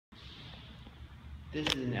This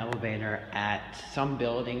is an elevator at some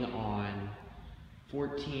building on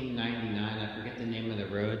 1499. I forget the name of the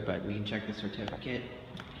road, but we can check the certificate.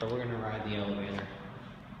 But we're gonna ride the elevator.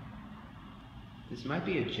 This might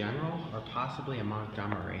be a General or possibly a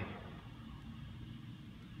Montgomery.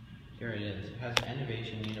 Here it is. It has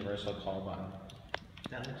Innovation Universal Call Button.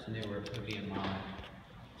 That looks newer. It could be a mod.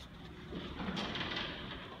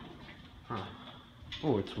 Huh.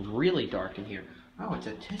 Oh, it's really dark in here. Oh, it's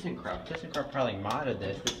a ThyssenKrupp. ThyssenKrupp probably modded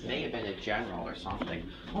this. This may have been a General or something.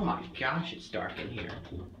 Oh my gosh, it's dark in here.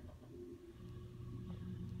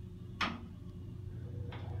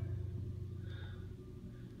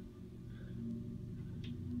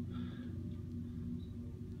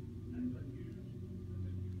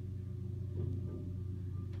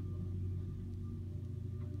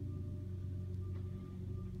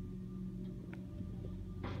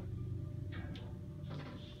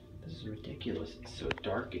 This is ridiculous. It's so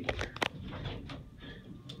dark in here.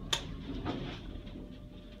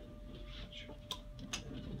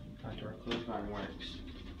 Outdoor close line works.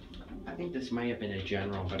 I think this might have been a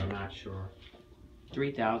General, but I'm not sure.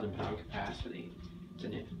 3,000 pound capacity. It's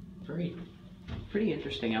a pretty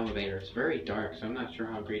interesting elevator. It's very dark, so I'm not sure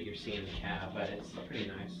how great you're seeing the cab, but it's pretty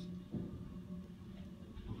nice.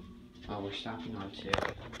 Oh, we're stopping on 2.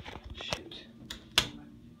 Shoot.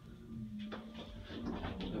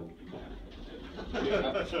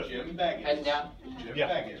 Jim Beggins. Heading down? Jim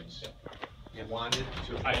Beggins. You wanted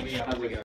to. How's it go?